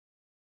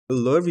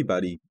Hello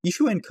everybody.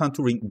 If you're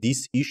encountering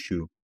this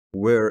issue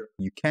where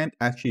you can't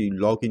actually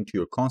log into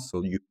your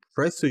console, you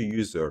press a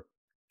user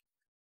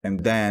and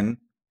then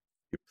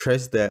you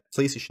press the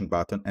PlayStation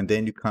button and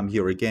then you come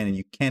here again and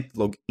you can't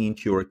log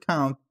into your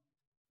account,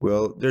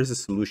 well, there's a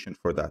solution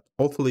for that.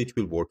 Hopefully it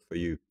will work for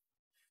you.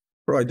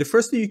 All right, the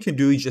first thing you can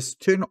do is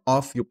just turn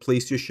off your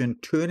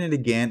PlayStation, turn it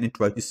again and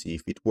try to see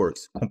if it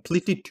works.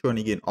 Completely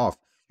turning it off.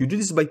 You do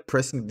this by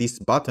pressing this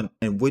button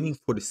and waiting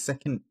for the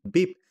second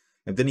beep,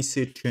 and then you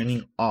say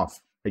turning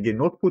off. Again,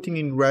 not putting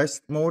in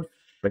rest mode,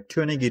 but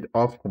turning it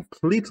off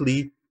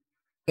completely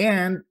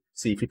and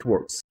see if it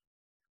works.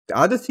 The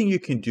other thing you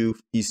can do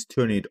is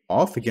turn it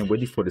off. Again,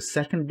 waiting for the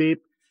second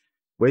beep,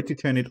 wait to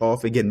turn it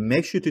off. Again,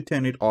 make sure to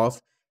turn it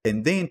off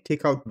and then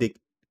take out the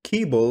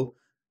cable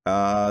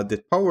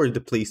that powers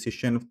the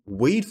PlayStation.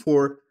 Wait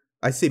for,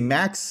 I say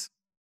max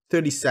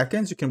 30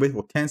 seconds. You can wait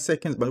for 10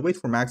 seconds, but wait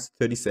for max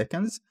 30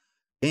 seconds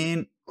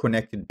and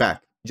connect it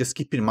back. Just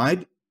keep in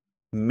mind,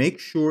 make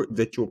sure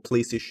that your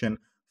PlayStation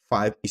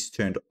 5 is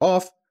turned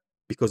off,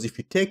 because if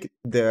you take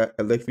the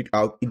electric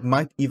out, it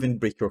might even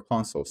break your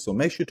console. So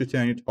make sure to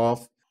turn it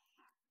off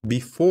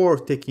before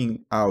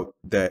taking out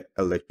the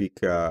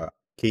electric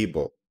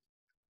cable.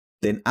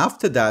 Then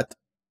after that,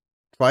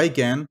 try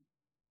again,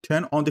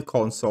 turn on the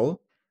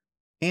console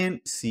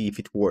and see if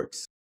it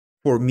works.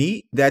 For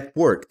me, that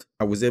worked.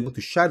 I was able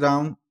to shut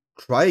down,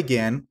 try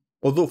again.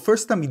 Although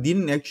first time it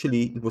didn't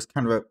actually, it was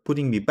kind of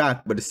putting me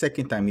back, but the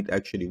second time it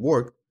actually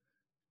worked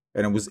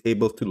and I was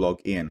able to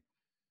log in.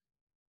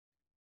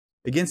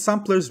 Again,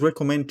 some players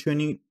recommend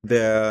turning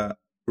the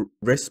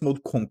rest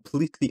mode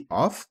completely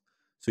off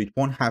so it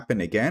won't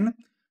happen again.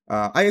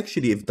 I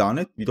actually have done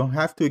it. You don't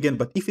have to again,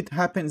 but if it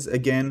happens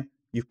again,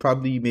 you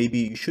probably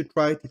you should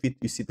try it if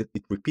you see that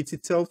it repeats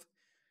itself.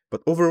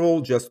 But overall,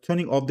 just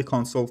turning off the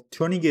console,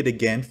 turning it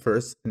again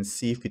first and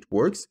see if it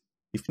works.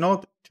 If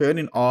not, turn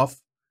it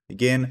off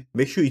again.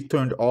 Make sure you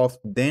turned off,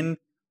 then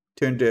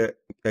turn the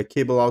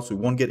cable out so you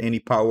won't get any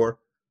power.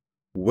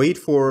 Wait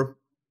for,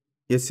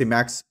 let's say,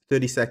 max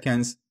 30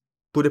 seconds.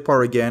 Put the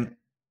power again,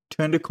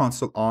 turn the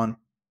console on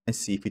and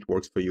see if it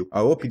works for you. I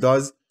hope it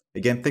does.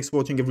 Again, thanks for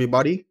watching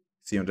everybody.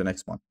 See you on the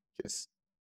next one. Cheers.